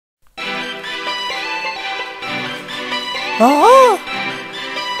Oh.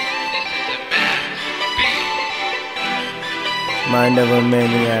 Mind of a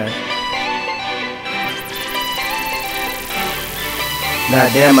maniac.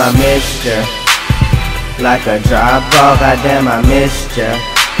 Goddamn, I missed ya. Like a drop ball, goddamn, I missed ya.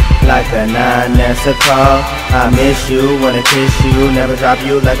 Like a non-answer call, I miss you, wanna kiss you, never drop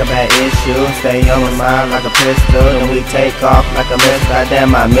you like a bad issue. Stay on my mind like a pistol, then we take off like a missile.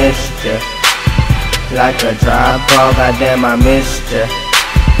 Goddamn, I missed ya. Like a drop ball, goddamn, I missed ya.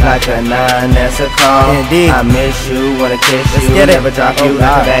 Like a non-answer call, AntDeez. I miss you, wanna kiss you, never drop you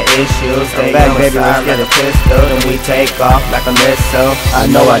like a bad issue. Stay on my side like a pistol, then we take off like a missile. I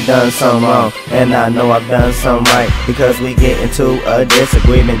know I done something wrong, and I know I've done something right, because we get into a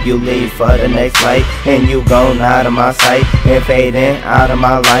disagreement. You leave for the next flight, and you gone out of my sight, and fading out of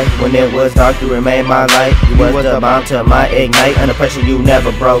my life. When it was dark, you remained my light. You was the bomb to my ignite. Under pressure, you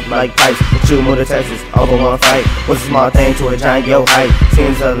never broke like pipes. But you moved to Texas over one fight. What's a small thing to a giant yo height?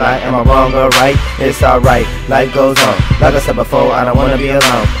 Seems a lie, am I wrong or right? It's alright, life goes on. Like I said before, I don't wanna be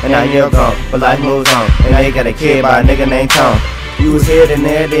alone. And now you're gone, but life moves on. And now you got a kid by a nigga named Tom. You was here, then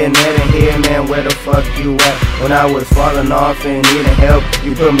there, then here, man, where the fuck you at? When I was falling off and needing help,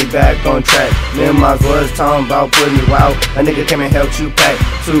 you put me back on track. Them moms was talking about putting you out. A nigga came and helped you pack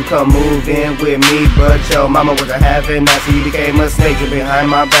to come move in with me, but your mama wasn't having that, so you became a snake behind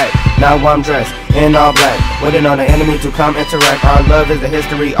my back. Now I'm dressed in all black, waiting on the enemy to come interact. Our love is a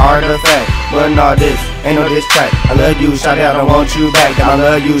history artifact, but all this ain't no diss track. I love you, shawty, I don't want you back. Damn, I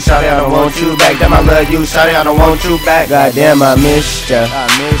love you, shawty, I don't want you back. Damn, I love you, shawty, I don't want you back. Goddamn, I missed ya. I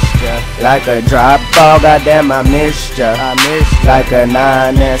missed ya. Like a drop ball, goddamn, I missed ya. I missed ya. Like a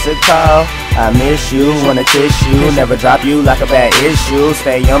non-answer call, I miss you, wanna kiss you, never drop you like a bad issue.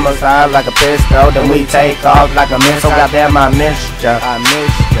 Stay on my side like a pistol, then we take off like a missile. Goddamn, I missed ya. I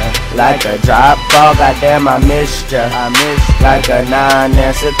missed ya. Like a drop ball, goddamn, I missed ya. I missed ya. Like a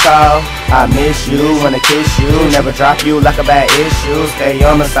non-answer call, I miss you, wanna kiss you, never drop you like a bad issue. Stay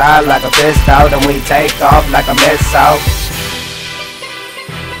on my side like a pistol, then we take off like a missile.